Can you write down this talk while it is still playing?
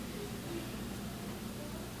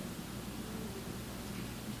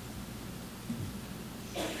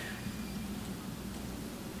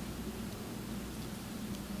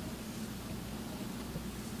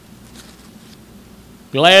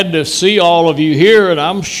Glad to see all of you here, and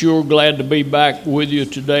I'm sure glad to be back with you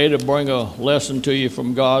today to bring a lesson to you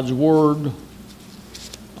from God's Word.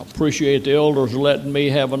 I appreciate the elders letting me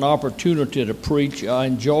have an opportunity to preach. I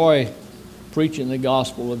enjoy preaching the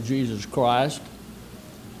gospel of Jesus Christ.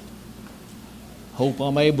 Hope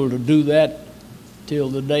I'm able to do that till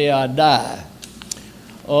the day I die.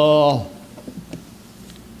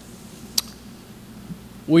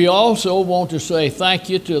 We also want to say thank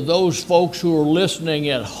you to those folks who are listening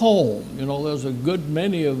at home. You know, there's a good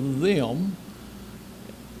many of them,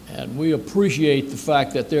 and we appreciate the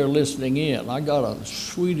fact that they're listening in. I got a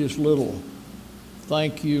sweetest little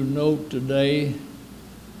thank you note today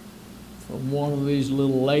from one of these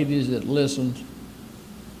little ladies that listened.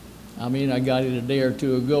 I got it a day or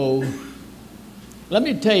two ago. Let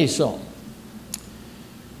me tell you something.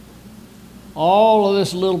 All of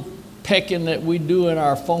this little pecking that we do in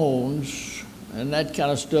our phones and that kind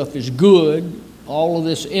of stuff is good. All of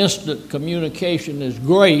this instant communication is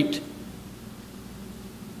great.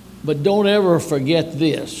 But don't ever forget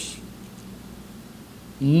this.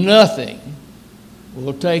 Nothing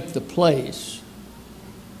will take the place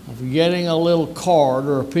of getting a little card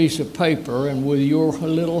or a piece of paper and with your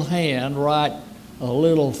little hand write a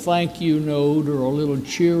little thank you note or a little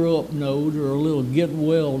cheer up note or a little get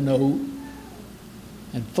well note,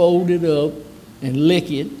 and fold it up and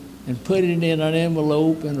lick it and put it in an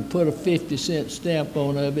envelope and put a 50-cent stamp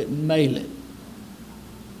on it and mail it.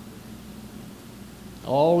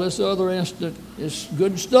 All this other instant is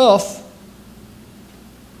good stuff,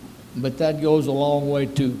 but that goes a long way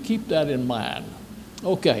too. Keep that in mind.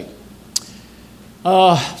 Okay.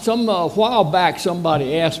 A while back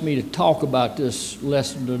somebody asked me to talk about this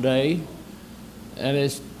lesson today, and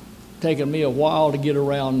it's taken me a while to get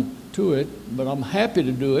around to it, but I'm happy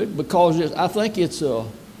to do it because I think it's a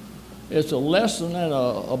lesson and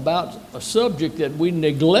about a subject that we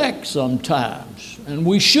neglect sometimes, and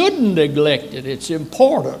we shouldn't neglect it. It's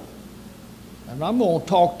important. And I'm going to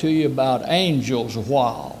talk to you about angels a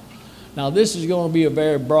while. Now, this is going to be a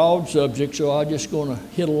very broad subject, so I'm just going to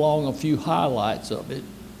hit along a few highlights of it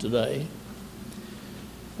today.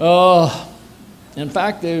 In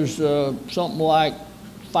fact, there's something like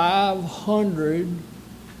 500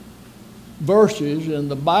 verses in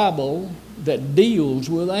the Bible that deals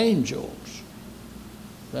with angels.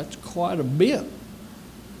 That's quite a bit.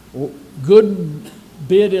 Good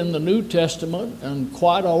bit in the New Testament and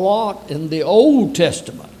quite a lot in the Old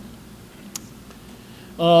Testament.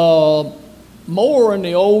 More in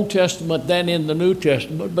the Old Testament than in the New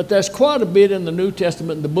Testament, but there's quite a bit in the New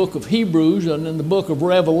Testament in the book of Hebrews and in the book of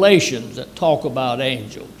Revelations that talk about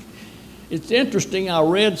angels. It's interesting, I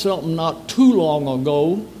read something not too long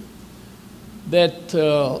ago that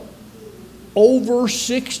over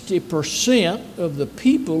 60% of the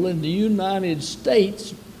people in the United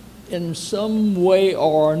States in some way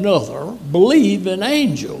or another believe in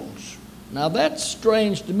angels. Now that's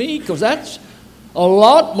strange to me because that's a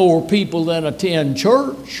lot more people than attend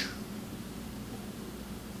church.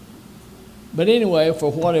 But anyway,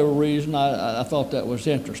 for whatever reason, I thought that was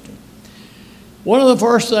interesting. One of the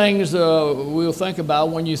first things we'll think about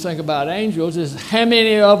when you think about angels is how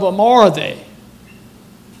many of them are there?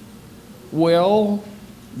 Well,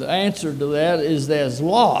 the answer to that is there's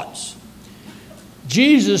lots.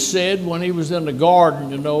 Jesus said when he was in the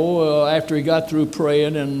garden, after he got through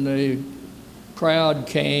praying and the crowd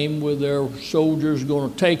came with their soldiers going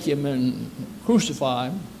to take him and crucify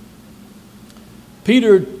him,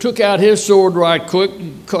 Peter took out his sword right quick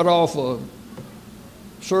and cut off a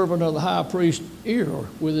servant of the high priest's ear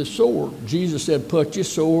with his sword. Jesus said, "Put your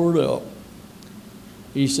sword up."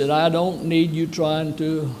 He said, "I don't need you trying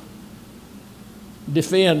to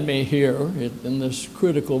defend me here in this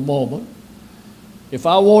critical moment. If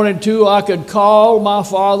I wanted to, I could call my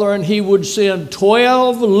Father and he would send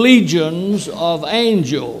 12 legions of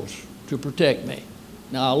angels to protect me."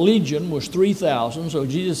 Now, a legion was 3,000, so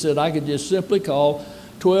Jesus said I could just simply call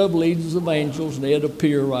 12 legions of angels and they'd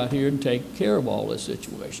appear right here and take care of all this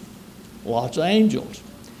situation. Lots of angels.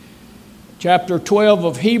 Chapter 12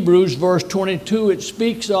 of Hebrews, verse 22, it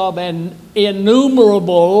speaks of an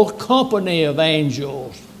innumerable company of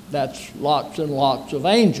angels. That's lots and lots of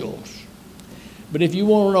angels. But if you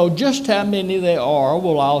want to know just how many there are,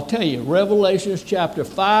 well, I'll tell you. Revelation chapter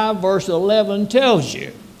 5, verse 11 tells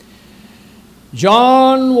you.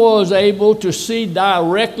 John was able to see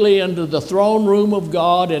directly into the throne room of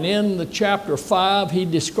God, and in the chapter 5, he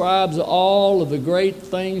describes all of the great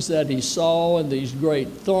things that he saw, and these great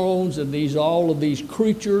thrones, and all of these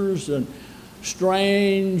creatures, and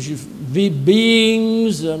strange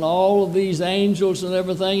beings, and all of these angels and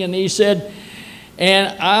everything. And he said,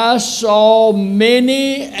 And I saw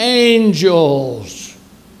many angels,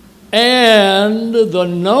 and the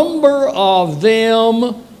number of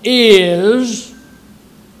them is,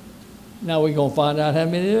 now we're going to find out how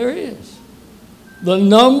many there is. The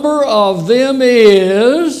number of them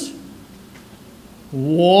is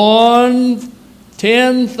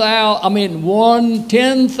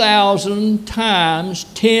 10,000 times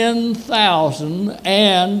 10,000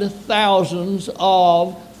 and thousands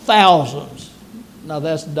of thousands. Now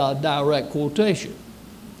that's a direct quotation.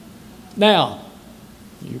 Now,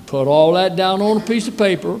 you put all that down on a piece of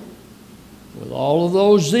paper with all of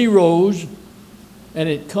those zeros, and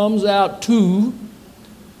it comes out to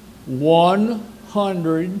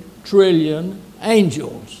 100 trillion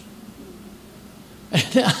angels.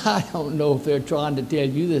 And I don't know if they're trying to tell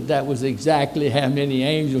you that that was exactly how many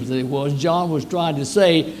angels it was. John was trying to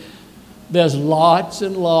say there's lots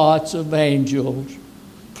and lots of angels,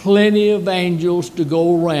 plenty of angels to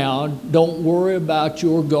go around. Don't worry about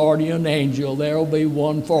your guardian angel. There'll be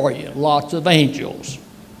one for you. Lots of angels.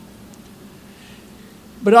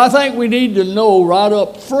 But I think we need to know right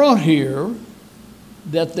up front here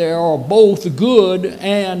that there are both good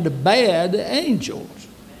and bad angels.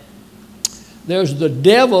 There's the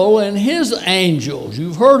devil and his angels.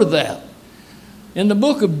 You've heard of that. In the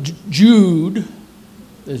book of Jude,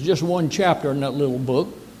 there's just one chapter in that little book,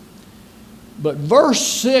 but verse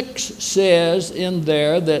 6 says in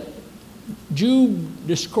there that Jude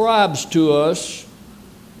describes to us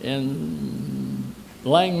in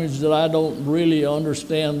language that I don't really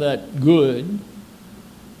understand that good,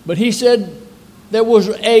 but he said there was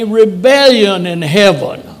a rebellion in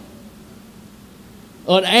heaven.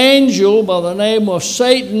 An angel by the name of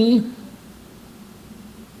Satan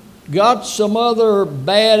got some other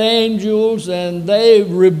bad angels, and they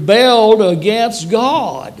rebelled against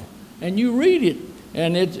God. And you read it,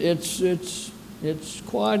 and it's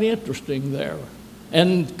quite interesting there.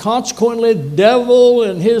 And consequently, the devil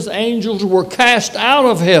and his angels were cast out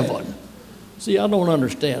of heaven. See, I don't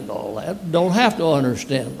understand all that. Don't have to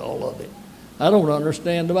understand all of it. I don't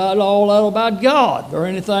understand all that about God or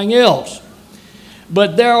anything else.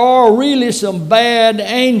 But there are really some bad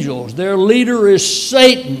angels. Their leader is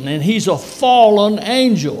Satan, and he's a fallen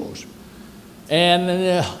angel.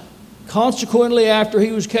 And consequently, after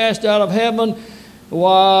he was cast out of heaven,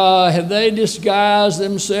 why, they disguised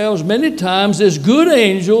themselves many times as good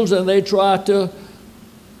angels, and they try to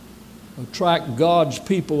attract God's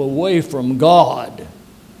people away from God.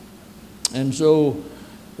 And so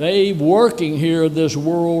they working here this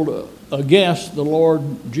world against the Lord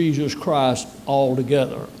Jesus Christ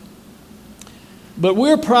altogether. But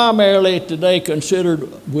we're primarily today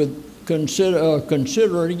considering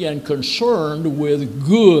and concerned with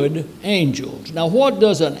good angels. Now, what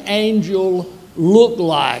does an angel look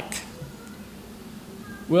like?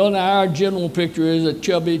 Well, now our general picture is a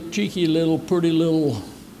chubby, cheeky little, pretty little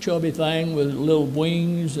chubby thing with little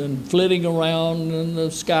wings and flitting around in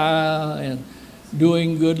the sky and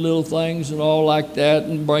doing good little things and all like that,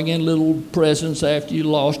 and bringing little presents after you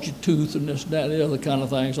lost your tooth and this, that, the other kind of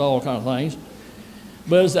things, all kind of things.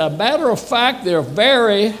 But as a matter of fact, they're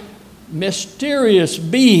very mysterious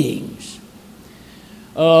beings.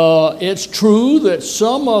 It's true that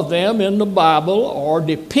some of them in the Bible are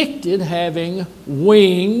depicted having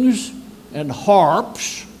wings and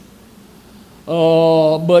harps,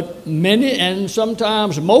 but many, and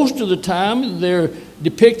sometimes most of the time, they're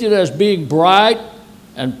depicted as being bright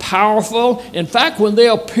and powerful. In fact, when they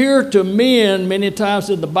appear to men, many times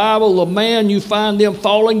in the Bible, the man, you find them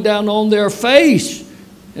falling down on their face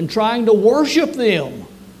and trying to worship them.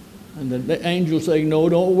 And the angels say, no,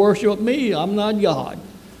 don't worship me. I'm not God.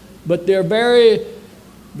 But they're very,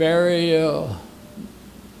 very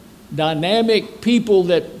dynamic people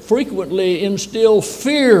that frequently instill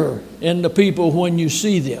fear in the people when you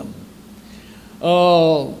see them.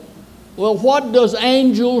 Well, what does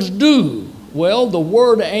angels do? Well, the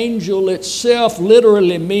word angel itself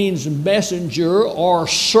literally means messenger or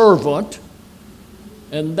servant,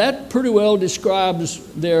 and that pretty well describes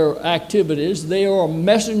their activities. They are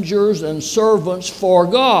messengers and servants for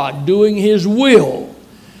God, doing His will,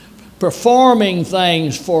 performing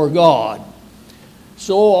things for God.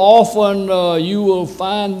 So often you will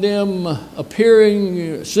find them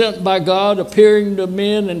appearing, sent by God, appearing to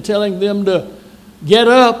men and telling them to get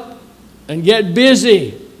up and get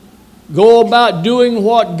busy. Go about doing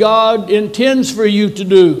what God intends for you to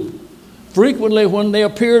do. Frequently when they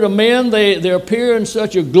appear to men, they appear in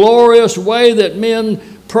such a glorious way that men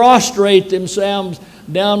prostrate themselves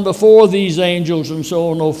down before these angels and so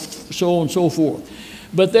on and so forth.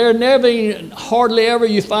 But there never, hardly ever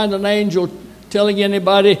you find an angel telling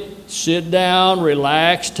anybody, sit down,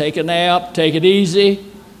 relax, take a nap, take it easy.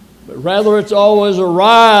 But rather it's always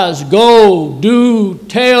arise, go, do,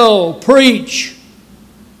 tell, preach.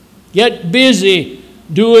 Get busy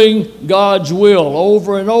doing God's will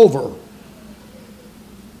over and over.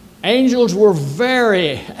 Angels were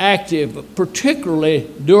very active, particularly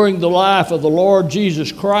during the life of the Lord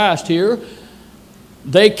Jesus Christ here.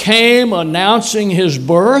 They came announcing his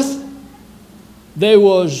birth. They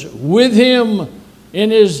was with him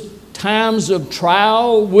in his times of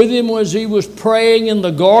trial, with him as he was praying in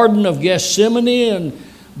the Garden of Gethsemane, and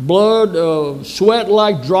blood, sweat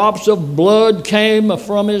like drops of blood came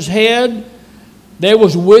from his head. They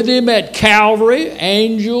was with him at Calvary.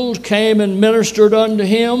 Angels came and ministered unto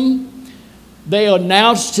him. They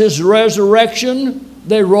announced his resurrection.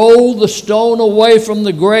 They rolled the stone away from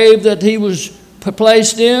the grave that he was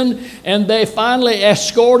placed in, and they finally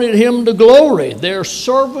escorted him to glory. They're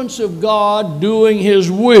servants of God doing his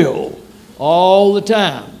will all the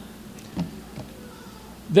time.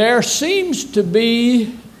 There seems to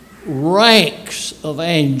be ranks of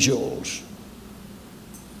angels.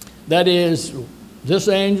 That is, this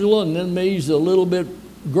angel and then these a little bit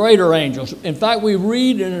greater angels. In fact, we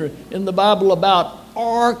read in the Bible about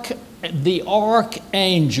the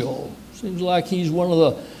archangel. Seems like he's one of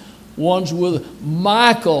the ones with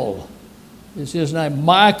Michael. It's his name,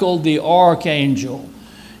 Michael the archangel.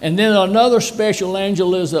 And then another special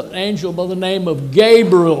angel is an angel by the name of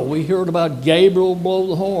Gabriel. We heard about Gabriel blow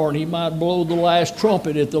the horn. He might blow the last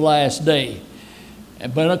trumpet at the last day.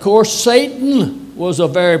 But of course, Satan was a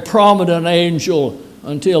very prominent angel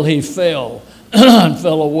until he fell and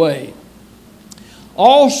fell away.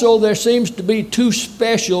 Also, there seems to be two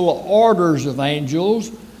special orders of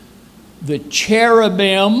angels. The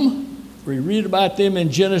cherubim, we read about them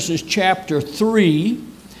in Genesis chapter 3.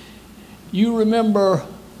 You remember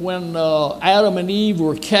when Adam and Eve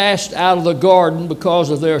were cast out of the garden because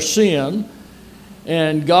of their sin,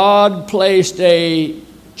 and God placed a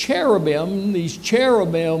cherubim, these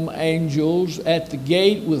cherubim angels at the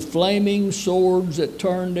gate with flaming swords that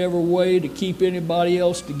turned every way to keep anybody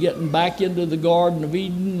else to getting back into the Garden of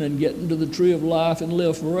Eden and getting to the tree of life and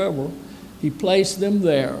live forever. He placed them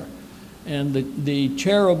there, and the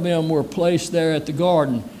cherubim were placed there at the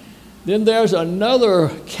garden. Then there's another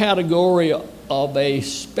category of a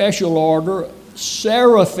special order,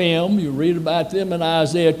 seraphim. You read about them in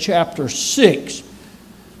Isaiah chapter 6.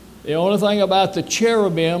 The only thing about the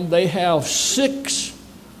cherubim, they have 6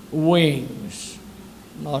 wings,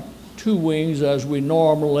 not 2 wings as we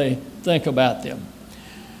normally think about them.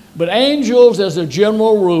 But angels, as a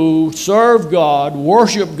general rule, serve God,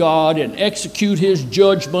 worship God, and execute his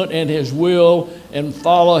judgment and his will and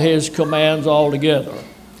follow his commands altogether.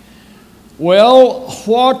 Well,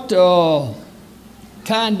 what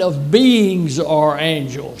kind of beings are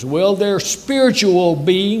angels? Well, they're spiritual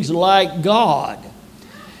beings like God.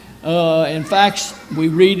 In fact, we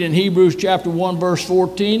read in Hebrews chapter 1, verse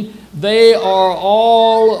 14, they are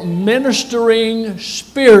all ministering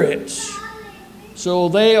spirits. So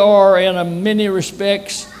they are, in many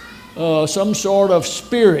respects, some sort of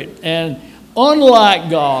spirit. And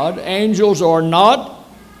unlike God, angels are not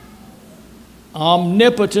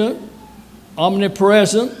omnipotent,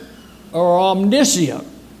 omnipresent, or omniscient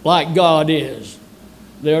like God is.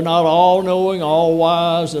 They're not all-knowing,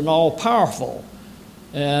 all-wise, and all-powerful.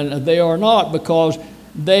 And they are not, because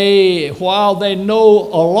while they know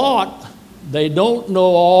a lot, they don't know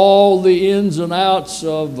all the ins and outs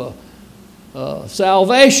of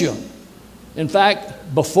salvation. In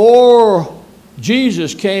fact, before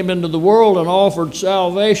Jesus came into the world and offered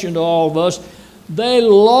salvation to all of us, they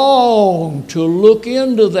longed to look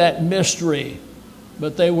into that mystery,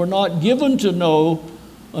 but they were not given to know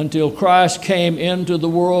until Christ came into the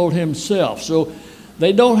world himself. So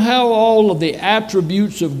they don't have all of the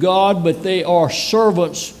attributes of God, but they are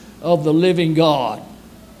servants of the living God.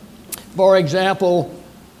 For example,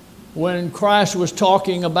 when Christ was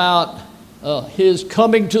talking about his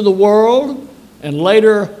coming to the world, and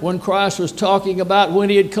later when Christ was talking about when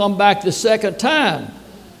he had come back the second time,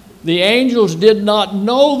 the angels did not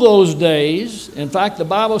know those days. In fact, the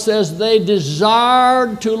Bible says they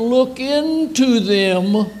desired to look into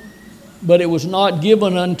them, but it was not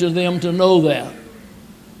given unto them to know that.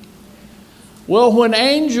 Well, when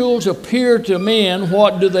angels appear to men,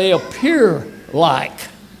 what do they appear like?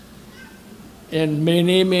 In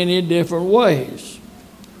many, many different ways.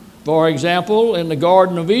 For example, in the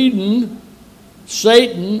Garden of Eden,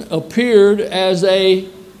 Satan appeared as a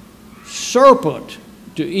serpent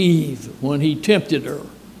to Eve when he tempted her.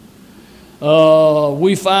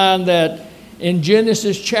 We find that in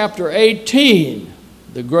Genesis chapter 18,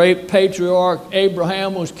 The great patriarch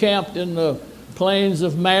Abraham was camped in the plains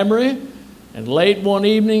of Mamre, and late one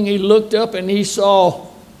evening he looked up and he saw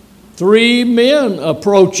 3 men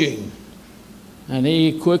approaching. And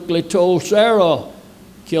he quickly told Sarah,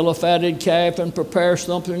 kill a fatted calf and prepare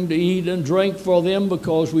something to eat and drink for them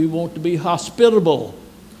because we want to be hospitable.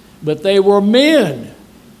 But they were men.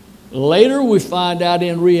 Later we find out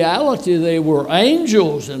in reality they were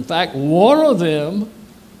angels. In fact, one of them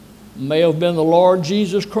may have been the Lord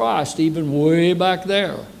Jesus Christ, even way back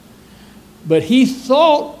there. But he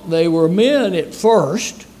thought they were men at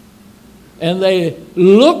first, and they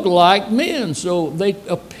look like men. So they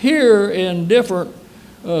appear in different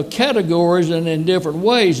categories and in different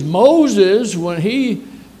ways. Moses, when he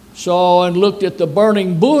saw and looked at the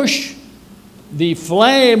burning bush, the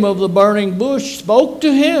flame of the burning bush spoke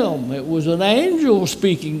to him. It was an angel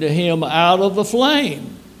speaking to him out of the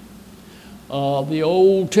flame. The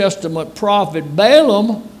Old Testament prophet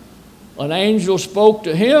Balaam, an angel spoke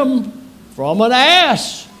to him from an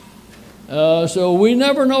ass. So we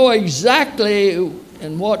never know exactly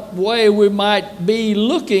in what way we might be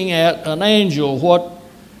looking at an angel, what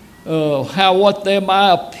they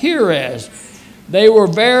might appear as. They were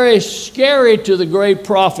very scary to the great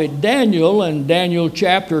prophet Daniel in Daniel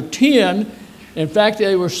chapter 10. In fact,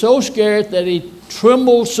 they were so scared that he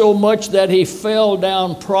trembled so much that he fell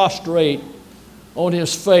down prostrate on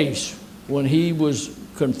his face when he was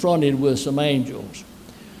confronted with some angels.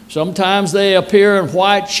 Sometimes they appear in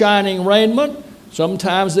white shining raiment.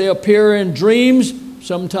 Sometimes they appear in dreams.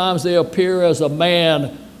 Sometimes they appear as a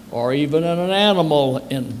man or even in an animal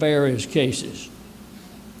in various cases.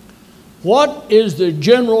 What is the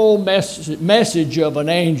general message of an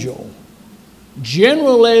angel?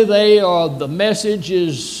 Generally, the message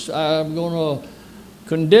is, I'm going to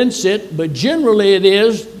condense it, but generally it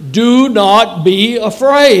is, do not be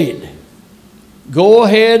afraid. Go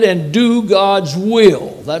ahead and do God's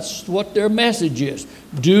will. That's what their message is.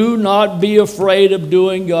 Do not be afraid of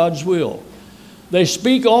doing God's will. They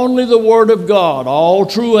speak only the word of God. All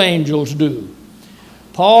true angels do.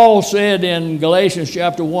 Paul said in Galatians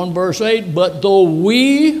chapter 1 verse 8, but though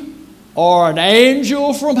we or an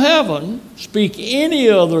angel from heaven speak any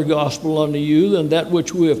other gospel unto you than that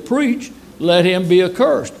which we have preached, let him be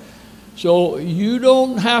accursed. So you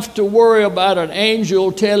don't have to worry about an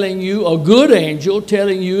angel telling you, a good angel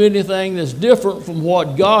telling you anything that's different from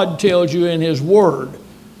what God tells you in his word.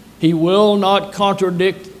 He will not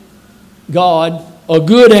contradict God. A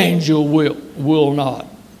good angel will not.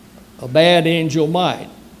 A bad angel might.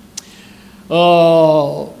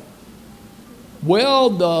 Now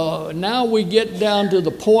we get down to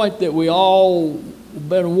the point that we all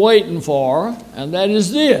been waiting for, and that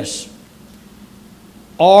is this.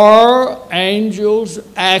 Are angels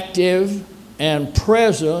active and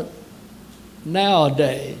present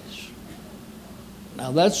nowadays?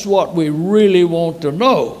 Now that's what we really want to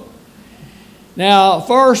know. Now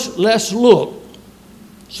first, let's look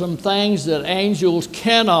some things that angels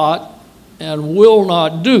cannot and will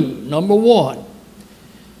not do. Number one,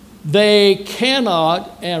 they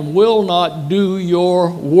cannot and will not do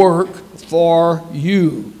your work for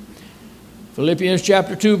you. Philippians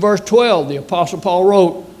chapter 2 verse 12, the Apostle Paul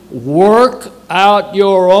wrote, work out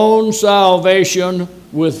your own salvation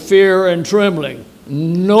with fear and trembling.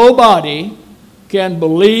 Nobody can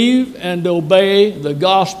believe and obey the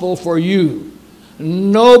gospel for you.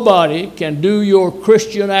 Nobody can do your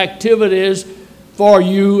Christian activities for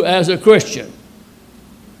you as a Christian.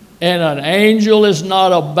 And an angel is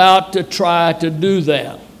not about to try to do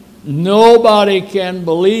that. Nobody can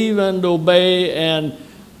believe and obey and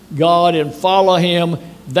God and follow him.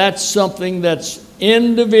 That's something that's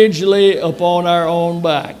individually upon our own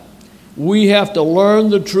back. We have to learn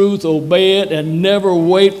the truth, obey it, and never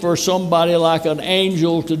wait for somebody like an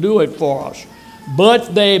angel to do it for us.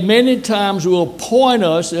 But they many times will point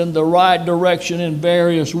us in the right direction in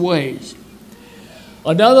various ways.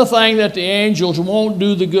 Another thing that the angels won't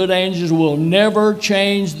do, the good angels will never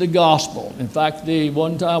change the gospel. In fact,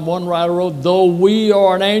 one time one writer wrote, though we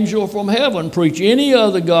are an angel from heaven, preach any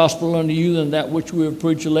other gospel unto you than that which we have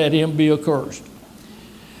preached, let him be accursed.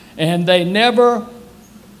 And they never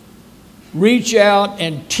reach out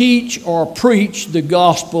and teach or preach the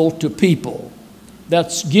gospel to people.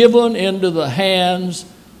 That's given into the hands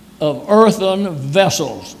of earthen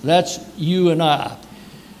vessels. That's you and I.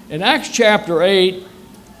 In Acts chapter 8,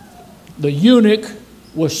 the eunuch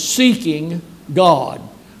was seeking God,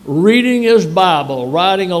 reading his Bible,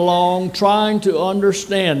 riding along, trying to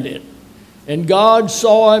understand it. And God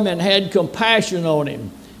saw him and had compassion on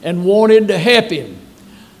him and wanted to help him.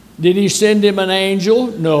 Did he send him an angel?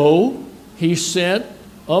 No. He sent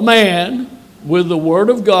a man with the Word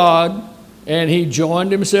of God, and he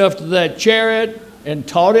joined himself to that chariot and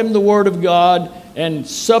taught him the Word of God, and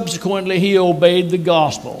subsequently he obeyed the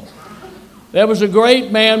gospel. There was a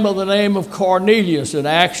great man by the name of Cornelius in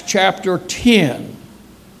Acts chapter 10.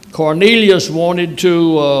 Cornelius wanted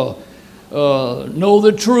to know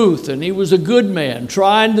the truth, and he was a good man,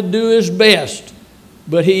 trying to do his best,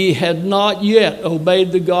 but he had not yet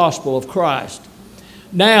obeyed the gospel of Christ.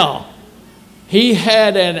 Now, he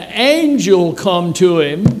had an angel come to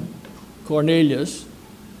him, Cornelius,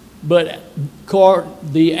 but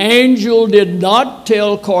the angel did not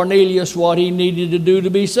tell Cornelius what he needed to do to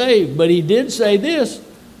be saved. But he did say this: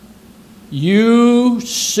 you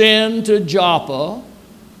send to Joppa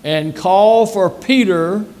and call for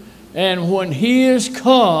Peter, and when he is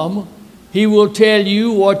come, he will tell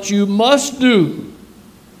you what you must do.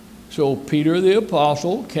 So Peter the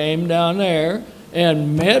apostle came down there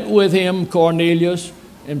and met with him, Cornelius,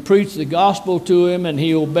 and preached the gospel to him, and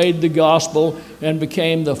he obeyed the gospel and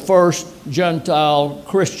became the first Gentile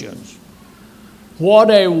Christians.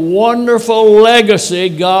 What a wonderful legacy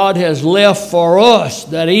God has left for us,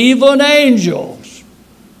 that even angels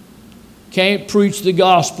can't preach the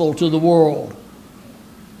gospel to the world.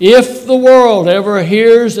 If the world ever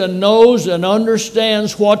hears and knows and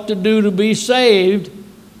understands what to do to be saved,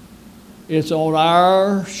 it's on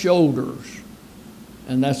our shoulders.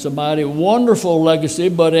 And that's a mighty wonderful legacy,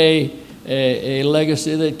 but a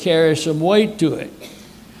legacy that carries some weight to it.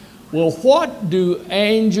 Well, what do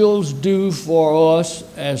angels do for us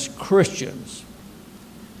as Christians?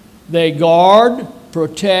 They guard,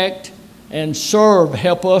 protect, and serve,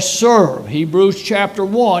 help us serve. Hebrews chapter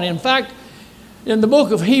 1. In fact, in the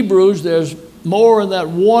book of Hebrews, there's more in that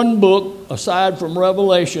one book, aside from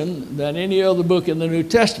Revelation, than any other book in the New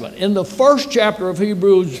Testament. In the first chapter of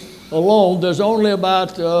Hebrews alone, there's only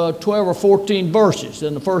about 12 or 14 verses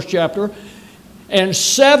in the first chapter. And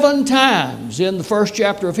 7 times in the first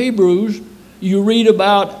chapter of Hebrews, you read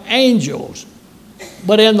about angels.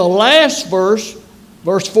 But in the last verse,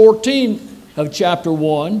 verse 14 of chapter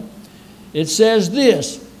 1, it says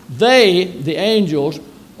this: they, the angels,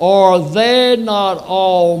 are they not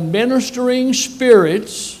all ministering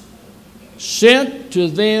spirits sent to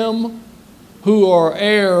them who are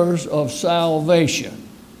heirs of salvation?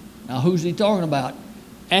 Now, who's he talking about?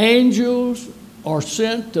 Angels are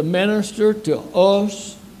sent to minister to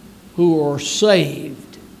us who are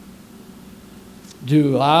saved.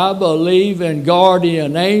 Do I believe in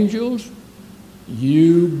guardian angels?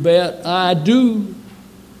 You bet I do.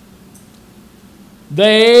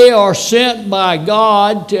 They are sent by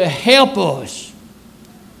God to help us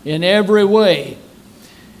in every way.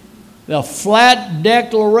 The flat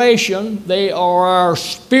declaration, they are our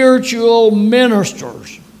spiritual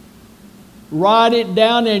ministers. Write it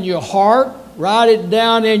down in your heart, write it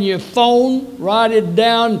down in your phone, write it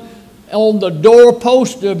down on the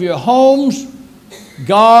doorpost of your homes.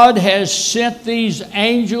 God has sent these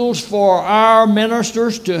angels for our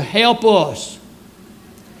ministers to help us.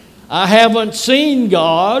 I haven't seen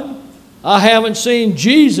God, I haven't seen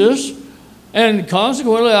Jesus, and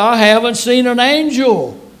consequently I haven't seen an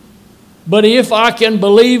angel. But if I can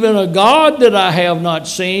believe in a God that I have not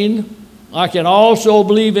seen, I can also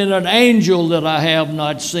believe in an angel that I have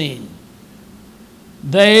not seen.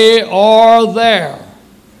 They are there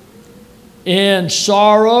in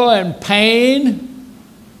sorrow and pain,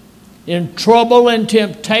 in trouble and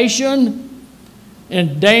temptation,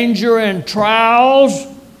 in danger and trials.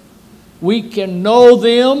 We can know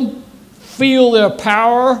them, feel their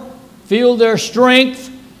power, feel their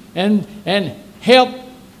strength, and help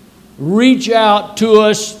reach out to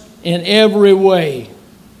us in every way.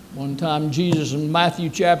 One time Jesus in Matthew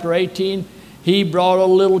chapter 18, he brought a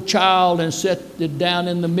little child and set it down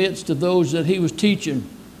in the midst of those that he was teaching.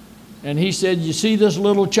 And he said, you see this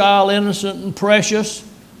little child, innocent and precious,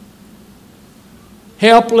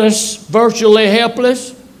 helpless, virtually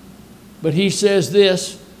helpless? But he says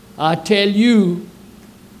this, I tell you,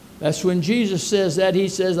 that's when Jesus says that, he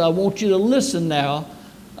says, I want you to listen now.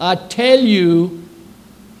 I tell you,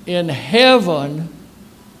 in heaven,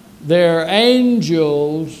 their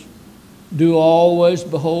angels do always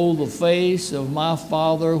behold the face of my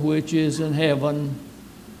Father which is in heaven.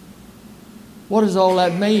 What does all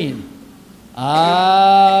that mean?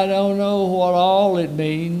 I don't know what all it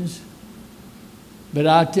means, but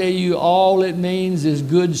I tell you, all it means is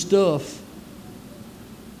good stuff.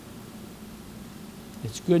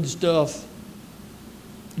 It's good stuff.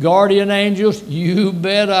 Guardian angels, you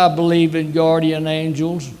bet I believe in guardian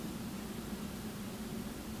angels.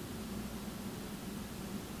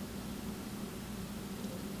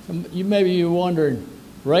 You maybe you're wondering,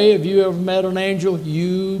 Ray, have you ever met an angel?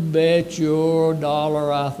 You bet your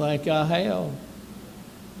dollar I think I have.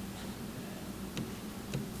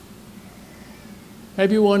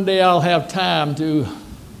 Maybe one day I'll have time to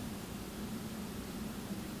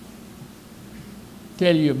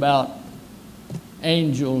tell you about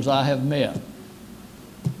angels I have met.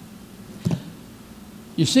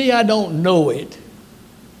 You see, I don't know it,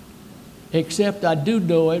 except I do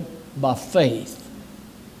know it by faith.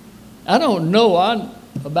 I don't know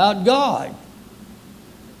about God,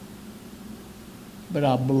 but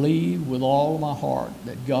I believe with all of my heart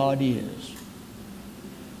that God is.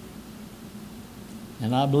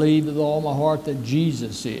 And I believe with all my heart that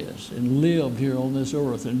Jesus is and lived here on this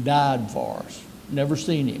earth and died for us. Never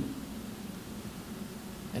seen him.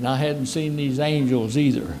 And I hadn't seen these angels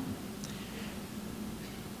either.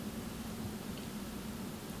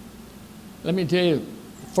 Let me tell you,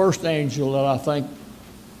 the first angel that I think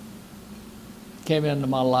came into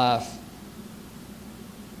my life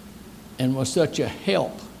and was such a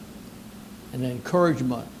help and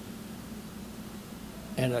encouragement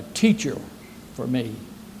and a teacher for me.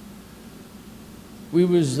 We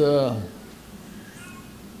was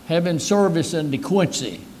having service in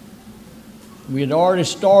DeQuincy. We had already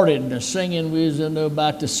started the singing. We was in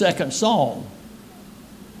about the second song.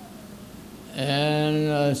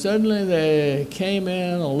 And suddenly there came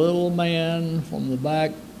in a little man from the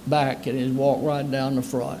back and he walked right down the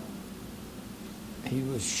front. He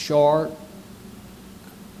was short,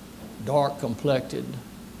 dark complected,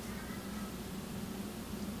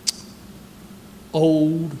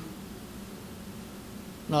 old,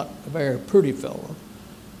 not a very pretty fellow,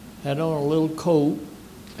 had on a little coat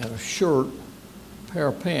and a shirt, a pair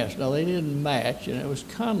of pants. Now they didn't match and it was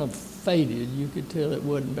kind of faded. You could tell it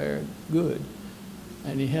wasn't very good.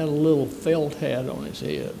 And he had a little felt hat on his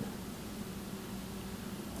head.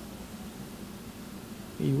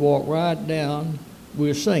 He walked right down. We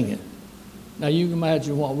were singing. Now you can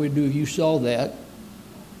imagine what we'd do if you saw that.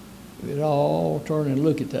 We'd all turn and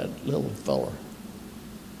look at that little fella.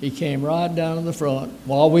 He came right down to the front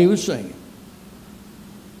while we were singing.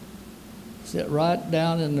 Sat right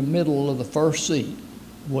down in the middle of the first seat.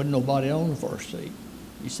 Wasn't nobody on the first seat.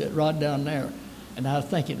 He sat right down there. And I was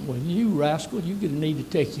thinking, well, you rascal, you're going to need to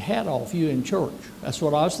take your hat off. You in church. That's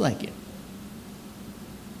what I was thinking.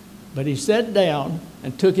 But he sat down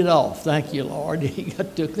and took it off. Thank you, Lord. He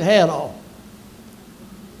took the hat off.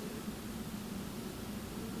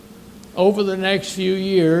 Over the next few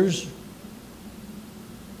years,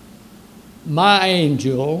 my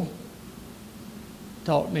angel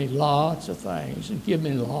taught me lots of things and gave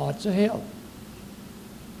me lots of help.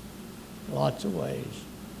 Lots of ways.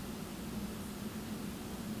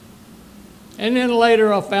 And then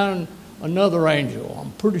later I found another angel.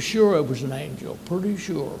 I'm pretty sure it was an angel, pretty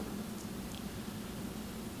sure.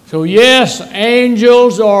 So yes,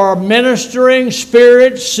 angels are ministering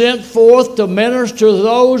spirits sent forth to minister to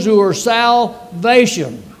those who are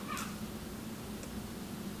salvation.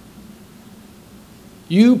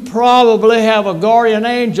 You probably have a guardian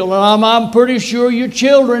angel, and I'm pretty sure your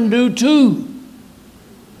children do too.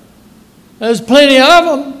 There's plenty of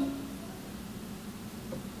them.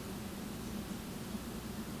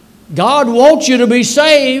 God wants you to be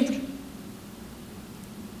saved.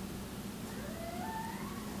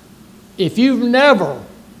 If you've never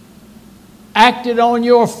acted on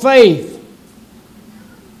your faith,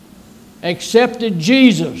 accepted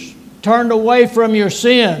Jesus, turned away from your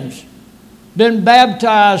sins, been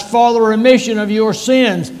baptized for the remission of your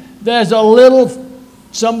sins, there's a little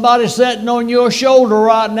somebody sitting on your shoulder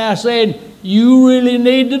right now saying, you really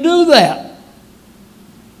need to do that.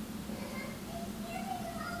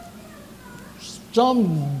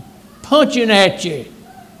 Some punching at you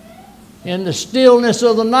in the stillness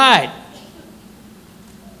of the night,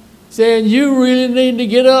 saying you really need to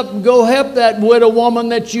get up and go help that widow woman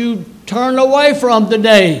that you turned away from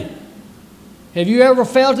today. Have you ever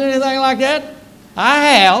felt anything like that? I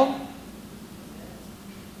have.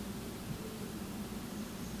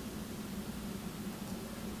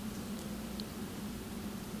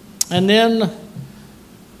 And then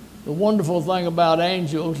the wonderful thing about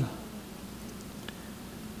angels,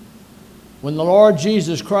 when the Lord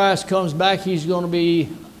Jesus Christ comes back, he's going to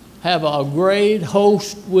have a great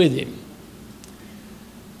host with him.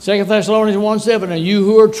 2 Thessalonians 1:7, and you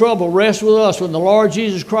who are troubled, rest with us when the Lord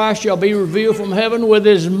Jesus Christ shall be revealed from heaven with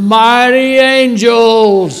his mighty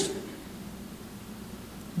angels.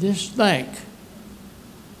 Just think.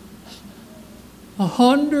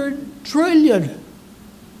 100 trillion.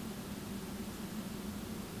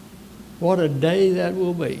 What a day that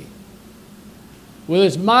will be. with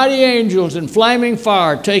its mighty angels in flaming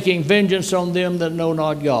fire, taking vengeance on them that know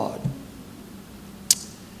not God.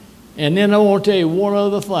 And then I want to tell you one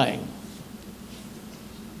other thing.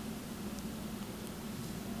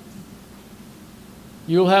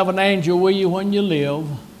 You'll have an angel with you when you live.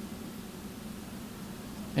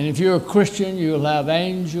 And if you're a Christian, you'll have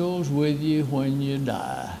angels with you when you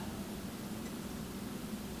die,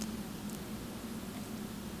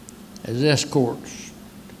 as escorts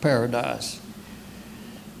to paradise.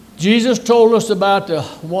 Jesus told us about the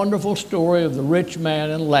wonderful story of the rich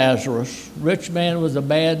man and Lazarus. Rich man was a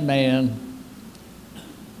bad man,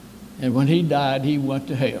 and when he died, he went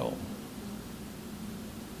to hell.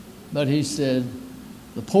 But he said,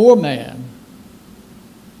 the poor man,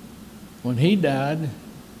 when he died,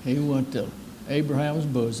 he went to Abraham's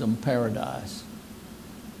bosom, paradise.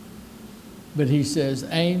 But he says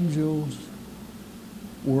angels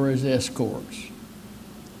were his escorts.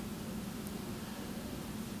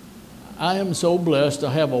 I am so blessed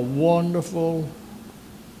to have a wonderful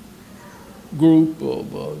group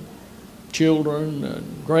of children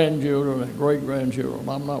and grandchildren and great-grandchildren.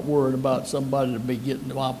 I'm not worried about somebody to be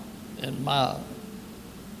getting in my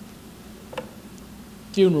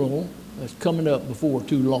funeral that's coming up before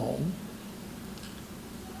too long.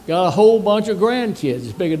 Got a whole bunch of grandkids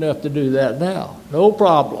that's big enough to do that now. No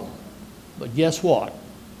problem. But guess what?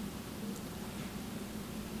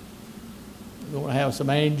 We're going to have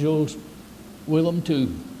some angels with them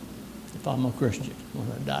too, if I'm a Christian when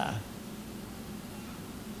I die.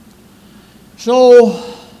 So,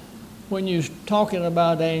 when you're talking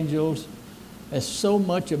about angels, there's so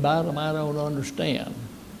much about them I don't understand.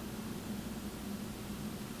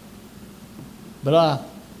 But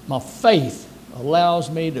my faith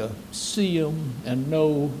allows me to see them and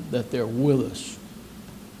know that they're with us,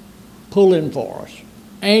 pulling for us,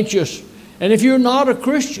 anxious. And if you're not a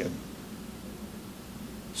Christian,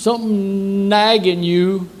 something nagging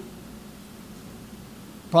you,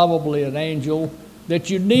 probably an angel, that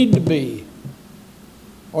you need to be,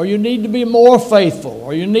 or you need to be more faithful,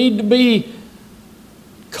 or you need to be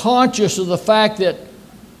conscious of the fact that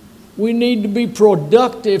we need to be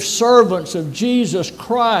productive servants of Jesus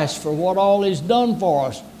Christ for what all He's done for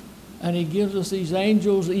us. And He gives us these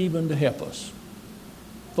angels even to help us.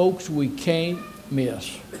 Folks, we can't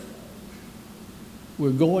miss.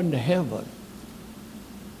 We're going to heaven.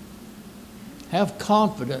 Have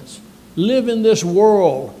confidence. Live in this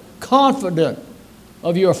world confident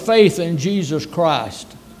of your faith in Jesus Christ.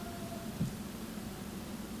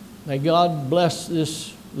 May God bless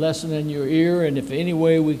this lesson in your ear, and if any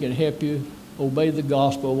way we can help you obey the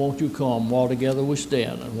gospel, won't you come while together we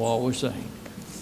stand and while we sing.